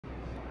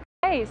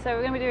Okay, so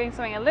we're going to be doing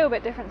something a little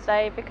bit different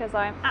today because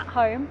I'm at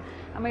home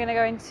and we're going to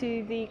go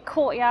into the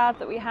courtyard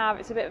that we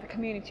have. It's a bit of a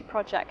community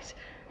project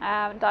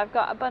and I've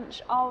got a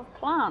bunch of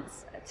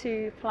plants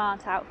to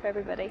plant out for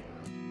everybody.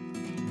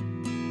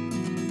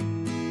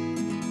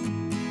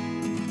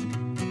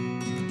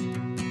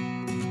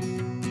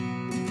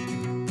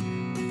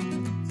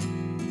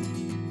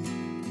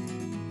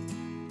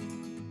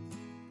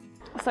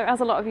 So as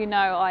a lot of you know,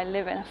 I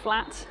live in a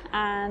flat,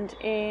 and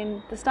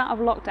in the start of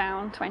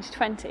lockdown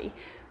 2020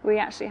 we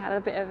actually had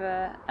a bit of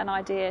an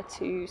idea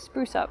to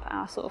spruce up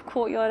our sort of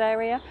courtyard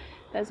area.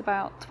 There's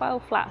about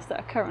 12 flats that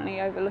are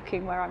currently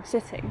overlooking where I'm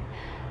sitting,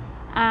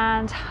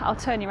 and I'll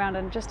turn you around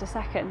in just a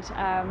second,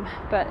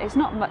 but it's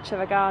not much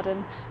of a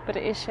garden, but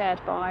it is shared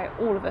by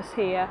all of us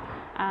here,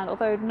 and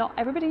although not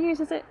everybody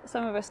uses it,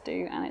 some of us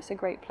do, and it's a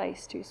great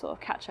place to sort of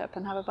catch up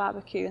and have a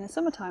barbecue in the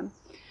summertime.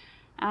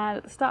 And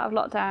at the start of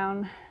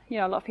lockdown, you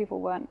know, a lot of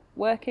people weren't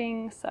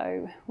working,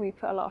 so we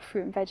put a lot of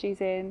fruit and veggies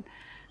in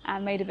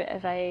and made a bit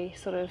of a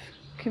sort of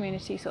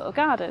community sort of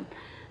garden.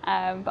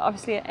 But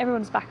obviously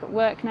everyone's back at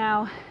work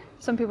now.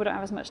 Some people don't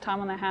have as much time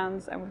on their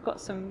hands, and we've got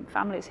some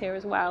families here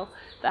as well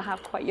that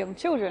have quite young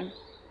children.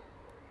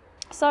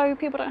 So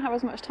people don't have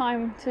as much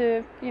time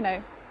to, you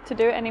know, to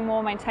do it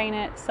anymore, maintain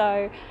it.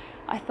 So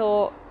I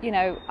thought, you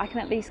know, I can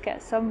at least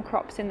get some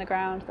crops in the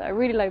ground that are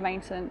really low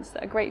maintenance,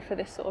 that are great for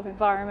this sort of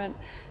environment,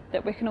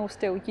 that we can all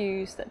still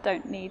use, that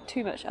don't need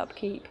too much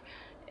upkeep,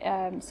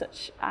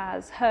 such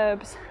as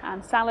herbs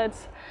and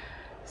salads.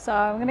 So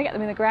I'm going to get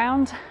them in the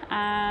ground,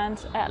 and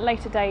at a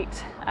later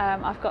date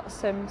I've got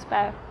some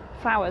spare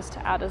flowers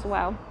to add as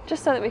well,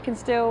 just so that we can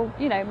still,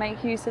 you know,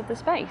 make use of the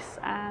space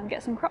and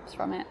get some crops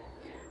from it.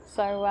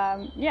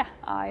 So yeah,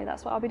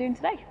 that's what I'll be doing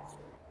today.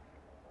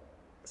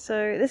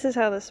 So this is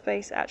how the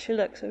space actually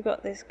looks. We've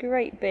got this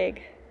great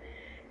big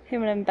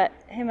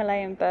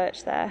Himalayan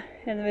birch there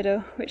in the middle,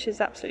 which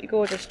is absolutely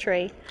gorgeous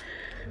tree.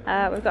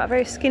 We've got a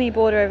very skinny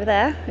border over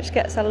there, which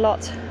gets a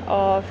lot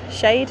of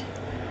shade.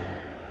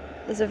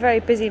 There's a very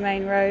busy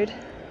main road,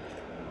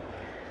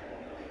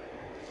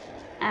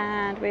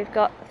 and we've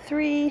got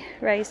 3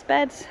 raised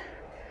beds.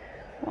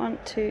 1,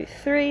 2,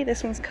 3.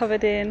 This one's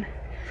covered in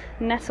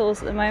nettles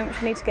at the moment,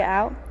 which we need to get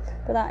out,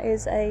 but that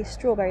is a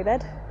strawberry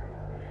bed.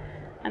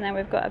 And then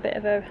we've got a bit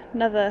of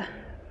another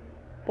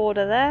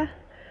border there.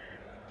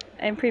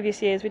 In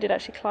previous years we did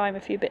actually climb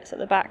a few bits at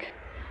the back,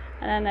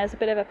 and then there's a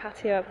bit of a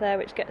patio up there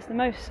which gets the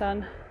most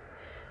sun,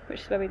 which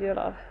is where we do a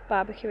lot of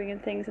barbecuing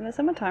and things in the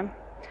summertime.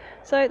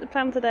 So the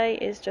plan today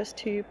is just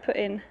to put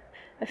in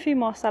a few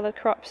more salad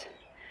crops,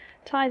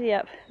 tidy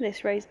up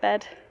this raised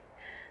bed,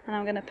 and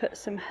I'm going to put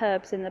some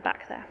herbs in the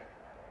back there.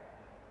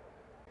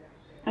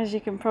 As you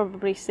can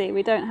probably see,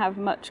 we don't have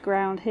much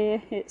ground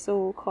here. It's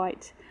all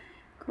quite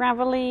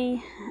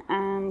gravelly,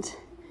 and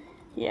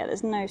yeah,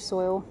 there's no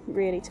soil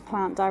really to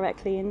plant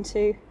directly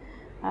into,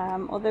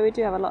 although we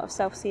do have a lot of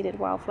self-seeded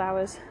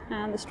wildflowers,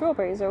 and the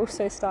strawberries are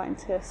also starting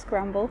to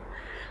scramble.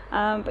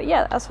 But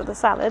yeah, as for the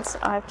salads,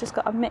 I've just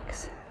got a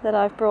mix that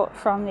I've brought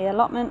from the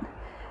allotment.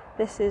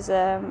 This is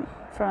from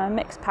a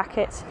mixed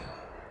packet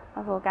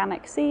of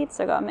organic seeds,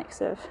 so I've got a mix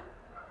of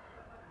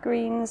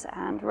greens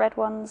and red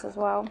ones as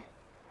well.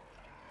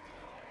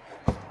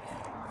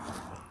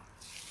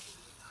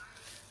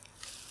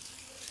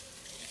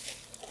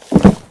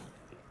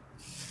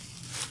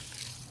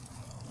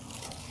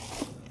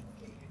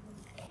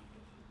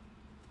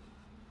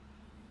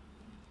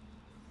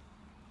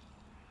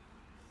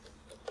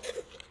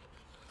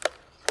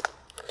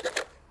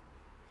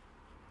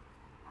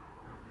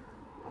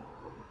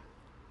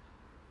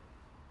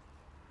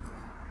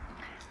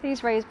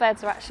 These raised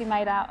beds are actually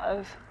made out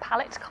of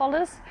pallet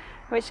collars,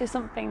 which is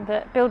something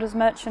that builders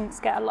merchants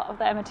get a lot of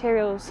their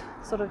materials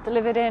sort of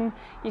delivered in.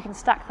 You can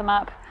stack them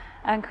up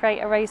and create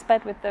a raised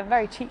bed with them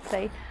very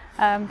cheaply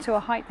to a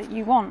height that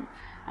you want.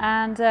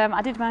 And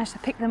I did manage to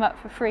pick them up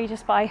for free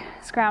just by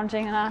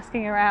scrounging and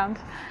asking around.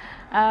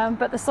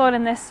 But the soil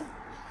in this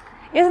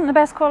isn't the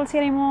best quality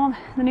anymore.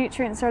 The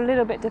nutrients are a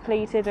little bit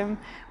depleted, and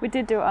we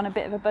did do it on a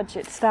bit of a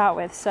budget to start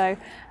with, so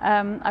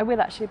I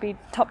will actually be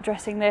top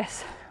dressing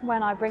this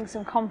when I bring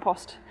some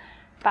compost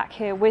back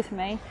here with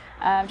me,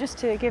 just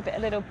to give it a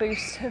little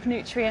boost of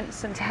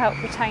nutrients and to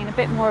help retain a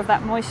bit more of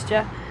that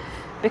moisture,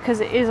 because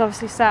it is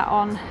obviously sat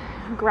on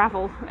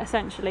gravel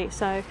essentially,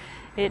 so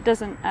it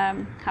doesn't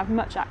have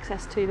much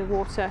access to the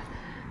water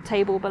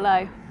table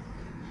below.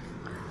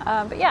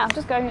 But yeah, I'm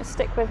just going to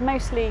stick with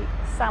mostly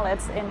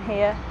salads in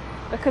here,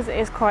 because it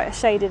is quite a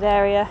shaded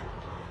area.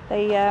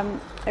 They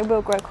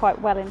will grow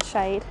quite well in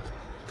shade,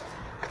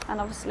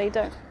 and obviously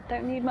don't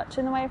need much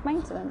in the way of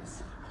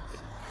maintenance.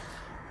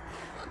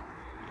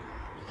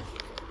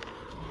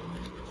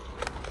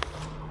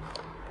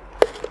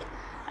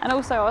 And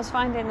also I was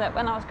finding that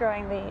when I was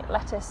growing the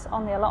lettuce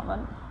on the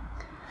allotment,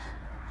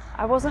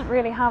 I wasn't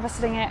really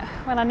harvesting it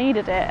when I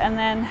needed it, and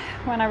then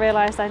when I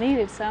realised I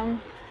needed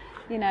some,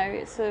 you know,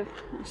 it's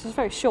just a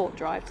very short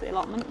drive to the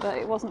allotment, but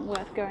it wasn't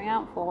worth going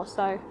out for.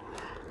 So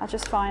I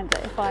just find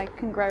that if I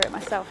can grow it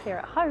myself here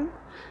at home,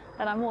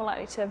 then I'm more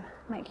likely to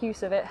make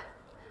use of it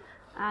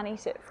and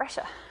eat it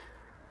fresher.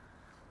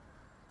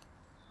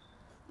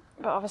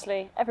 But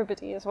obviously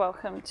everybody is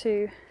welcome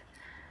to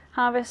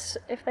harvest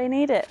if they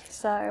need it.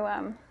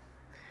 So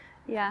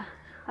yeah,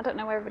 I don't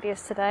know where everybody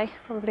is today,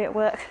 probably at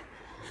work.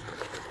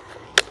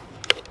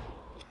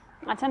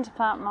 I tend to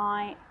plant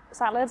my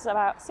salads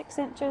about 6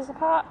 inches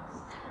apart,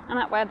 and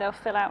that way they'll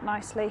fill out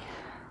nicely.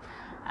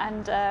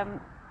 And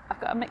I've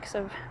got a mix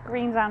of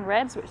greens and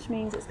reds, which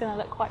means it's going to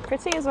look quite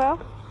pretty as well.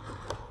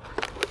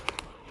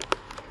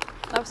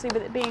 Obviously,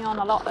 with it being on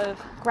a lot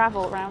of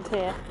gravel around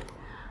here,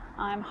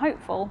 I'm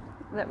hopeful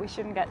that we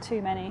shouldn't get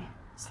too many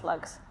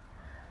slugs,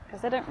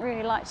 because they don't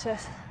really like to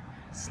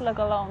slug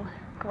along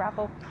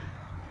gravel.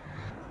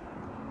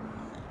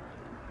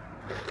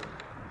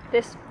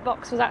 This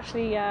box was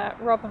actually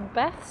Rob and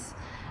Beth's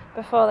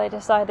before they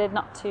decided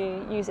not to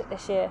use it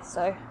this year.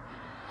 So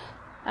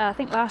I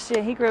think last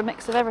year he grew a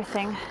mix of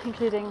everything,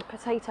 including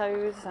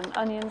potatoes and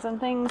onions and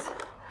things.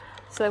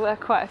 So there were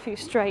quite a few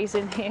strays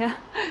in here.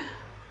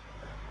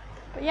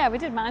 But yeah, we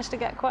did manage to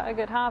get quite a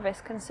good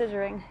harvest,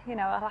 considering, you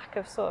know, a lack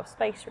of sort of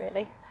space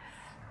really.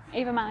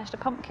 Even managed a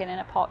pumpkin in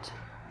a pot.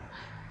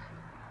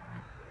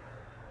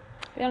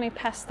 The only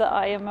pests that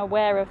I am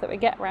aware of that we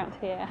get around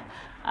here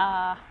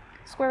are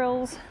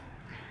squirrels,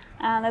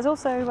 and there's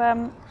also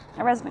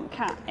a resident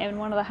cat in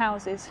one of the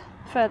houses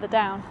further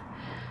down.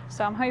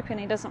 So I'm hoping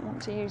he doesn't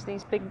want to use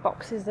these big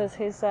boxes as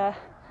his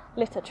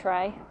litter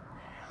tray.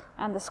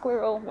 And the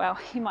squirrel, well,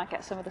 he might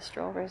get some of the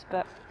strawberries,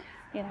 but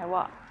you know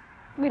what?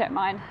 We don't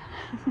mind.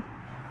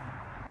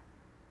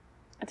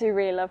 I do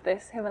really love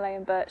this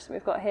Himalayan birch that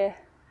we've got here.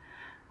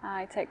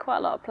 I take quite a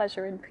lot of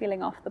pleasure in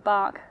peeling off the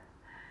bark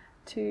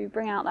to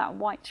bring out that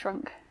white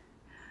trunk.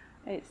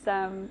 It's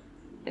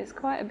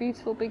quite a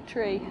beautiful big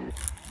tree.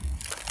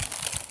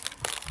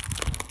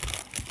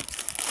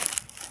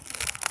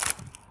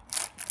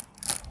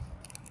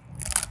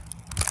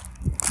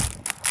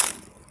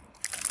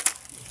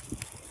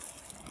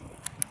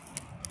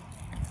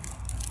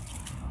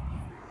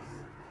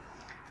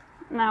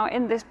 Now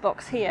in this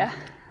box here,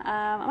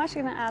 I'm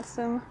actually going to add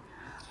some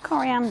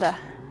coriander,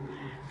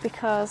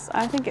 because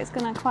I think it's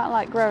going to quite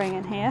like growing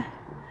in here.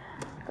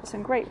 Got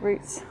some great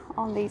roots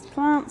on these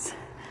plants.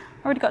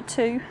 Already got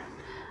 2.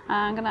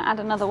 I'm going to add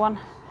another one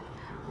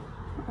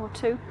or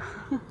 2.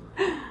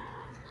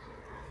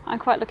 I'm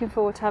quite looking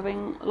forward to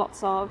having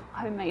lots of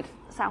homemade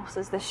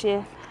salsas this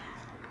year,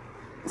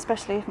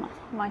 especially if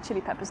my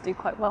chili peppers do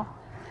quite well.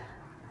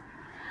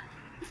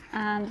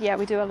 And yeah,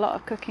 we do a lot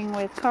of cooking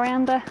with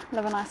coriander,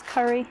 love a nice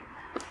curry.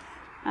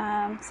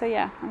 So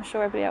yeah, I'm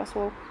sure everybody else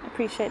will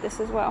appreciate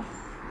this as well.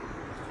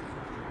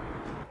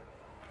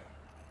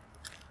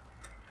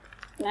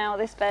 Now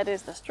this bed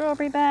is the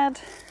strawberry bed,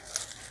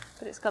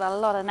 but it's got a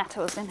lot of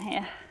nettles in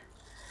here.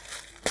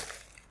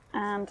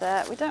 And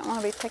we don't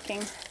want to be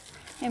picking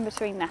in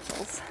between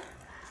nettles.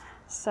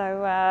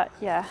 So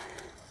yeah,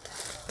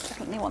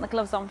 definitely want the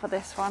gloves on for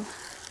this one.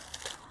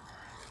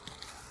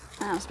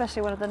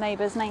 Especially one of the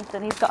neighbours,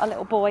 Nathan, he's got a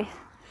little boy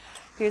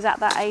who's at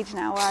that age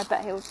now where I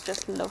bet he'll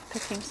just love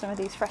picking some of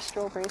these fresh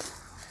strawberries.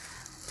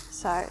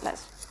 So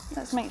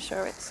let's make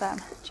sure it's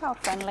child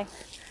friendly.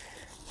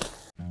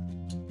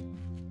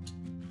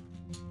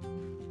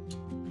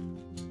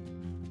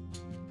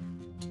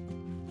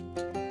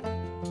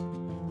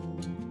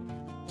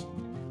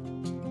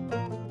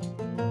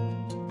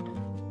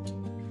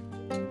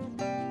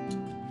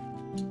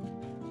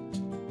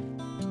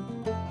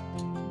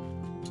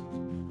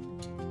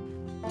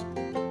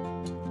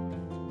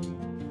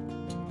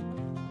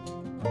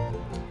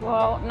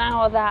 Well,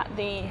 now that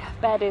the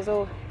bed is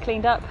all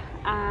cleaned up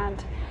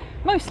and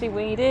mostly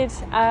weeded,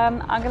 I'm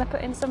going to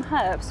put in some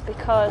herbs,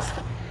 because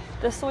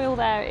the soil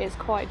there is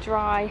quite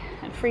dry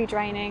and free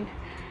draining,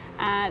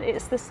 and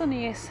it's the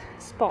sunniest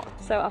spot.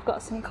 So I've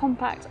got some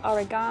compact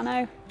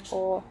oregano,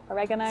 or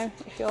oregano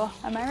if you're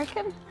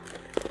American.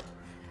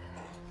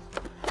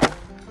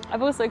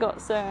 I've also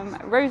got some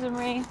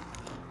rosemary.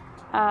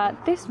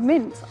 This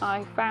mint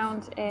I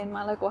found in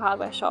my local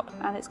hardware shop,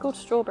 and it's called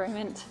strawberry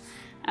mint.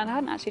 And I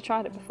hadn't actually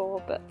tried it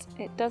before, but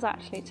it does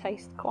actually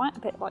taste quite a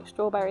bit like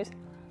strawberries.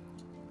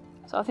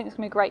 So I think it's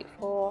going to be great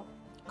for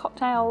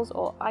cocktails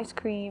or ice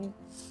cream.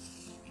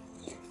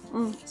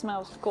 It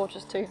smells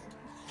gorgeous too.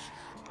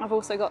 I've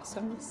also got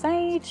some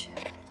sage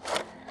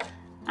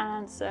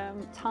and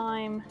some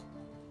thyme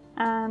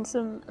and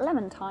some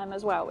lemon thyme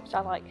as well, which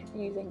I like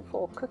using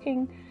for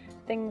cooking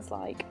things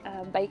like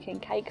baking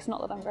cakes.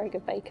 Not that I'm a very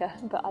good baker,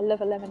 but I love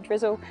a lemon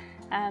drizzle,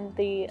 and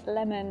the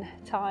lemon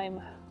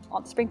thyme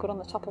sprinkled on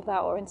the top of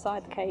that or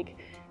inside the cake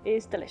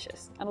is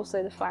delicious. And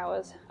also the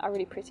flowers are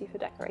really pretty for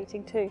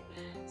decorating too.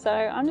 So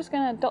I'm just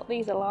going to dot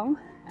these along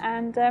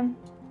and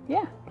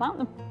yeah, plant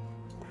them.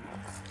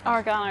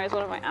 Oregano is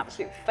one of my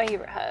absolute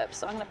favourite herbs,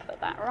 so I'm going to put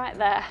that right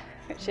there,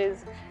 which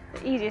is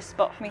the easiest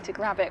spot for me to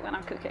grab it when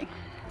I'm cooking.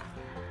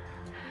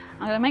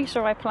 I'm going to make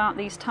sure I plant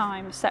these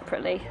thymes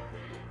separately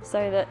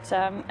so that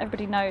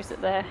everybody knows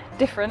that they're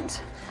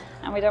different,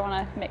 and we don't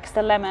want to mix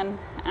the lemon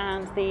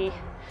and the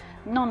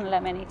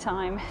non-lemony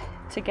thyme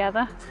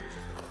together,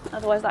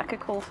 otherwise that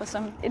could call for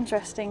some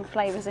interesting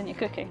flavours in your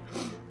cooking.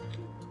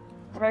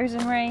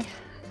 Rosemary,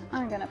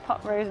 I'm going to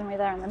pop rosemary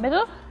there in the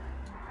middle.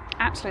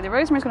 Actually, the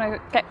rosemary is going to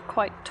get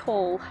quite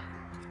tall,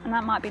 and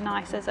that might be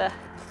nice as a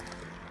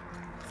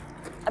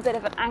bit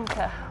of an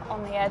anchor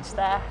on the edge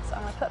there, so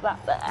I'm going to put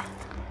that there.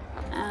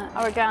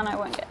 Oregano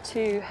won't get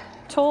too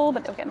tall,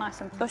 but it'll get nice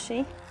and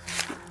bushy,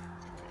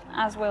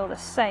 as will the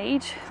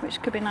sage,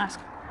 which could be nice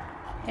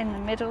in the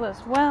middle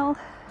as well.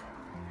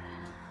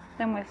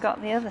 Then we've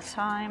got the other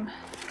thyme.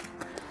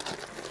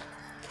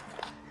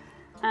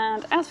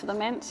 And as for the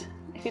mint,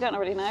 if you don't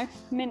already know,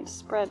 mint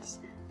spreads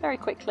very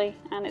quickly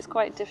and it's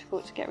quite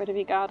difficult to get rid of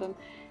your garden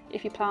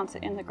if you plant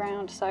it in the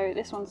ground, so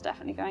this one's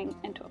definitely going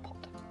into a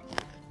pot.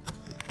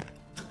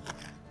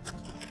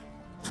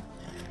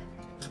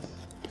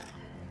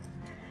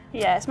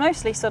 Yeah, it's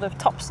mostly sort of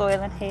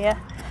topsoil in here,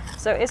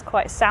 so it is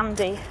quite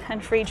sandy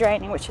and free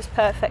draining, which is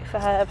perfect for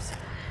herbs.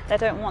 They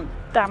don't want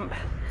damp,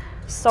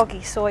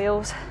 soggy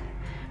soils.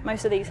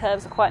 Most of these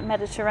herbs are quite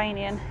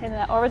Mediterranean in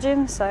their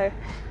origin, so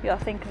you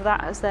gotta think of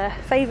that as their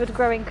favoured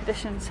growing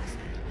conditions.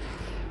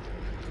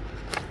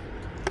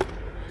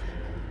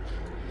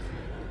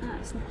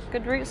 Some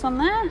good roots on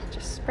there,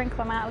 just sprinkle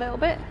them out a little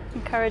bit,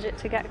 encourage it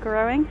to get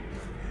growing.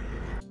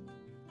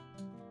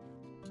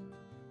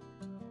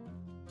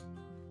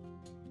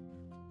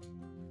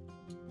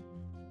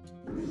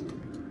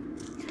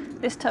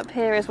 This tub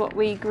here is what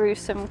we grew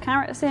some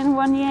carrots in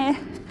one year.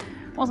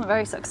 Wasn't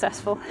very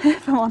successful,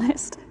 if I'm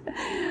honest,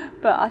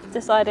 but I've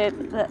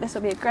decided that this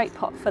will be a great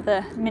pot for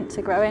the mint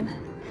to grow in,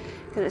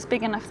 because it's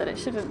big enough that it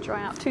shouldn't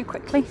dry out too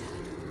quickly.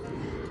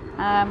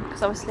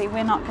 Because obviously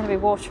we're not going to be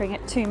watering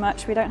it too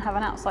much. We don't have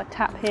an outside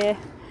tap here,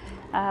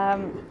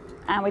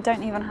 and we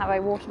don't even have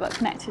a water butt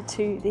connected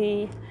to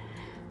the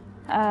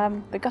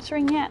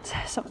guttering yet.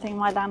 Something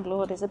my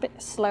landlord is a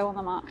bit slow on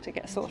the mark to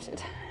get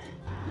sorted.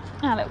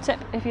 A little tip,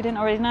 if you didn't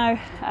already know,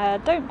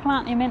 don't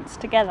plant your mints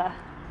together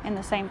in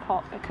the same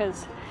pot,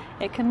 because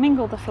it can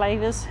mingle the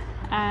flavours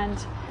and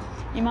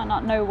you might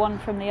not know one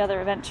from the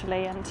other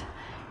eventually, and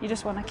you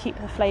just want to keep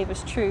the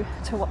flavours true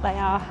to what they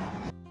are.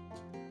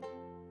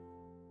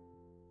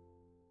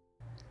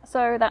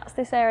 So that's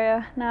this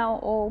area now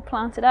all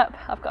planted up.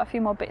 I've got a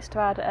few more bits to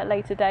add at a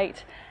later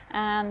date,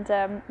 and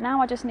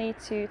now I just need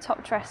to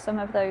top dress some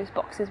of those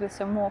boxes with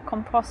some more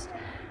compost,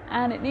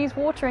 and it needs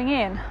watering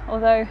in,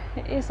 although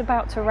it is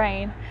about to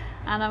rain,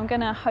 and I'm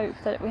gonna hope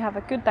that we have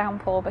a good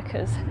downpour,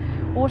 because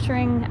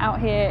watering out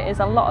here is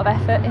a lot of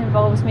effort. It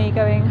involves me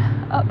going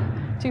up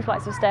 2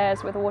 flights of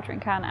stairs with a watering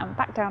can and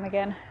back down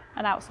again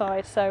and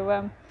outside,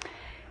 so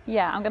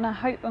yeah, I'm gonna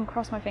hope and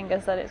cross my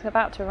fingers that it's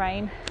about to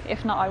rain.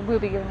 If not, I will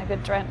be giving a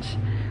good drench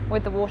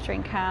with the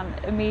watering can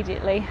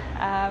immediately.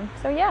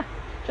 So yeah,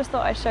 just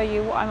thought I'd show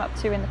you what I'm up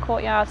to in the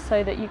courtyard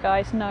so that you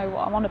guys know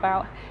what I'm on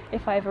about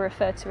if I ever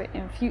refer to it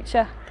in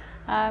future.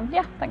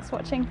 Yeah, thanks for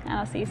watching, and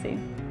I'll see you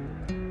soon.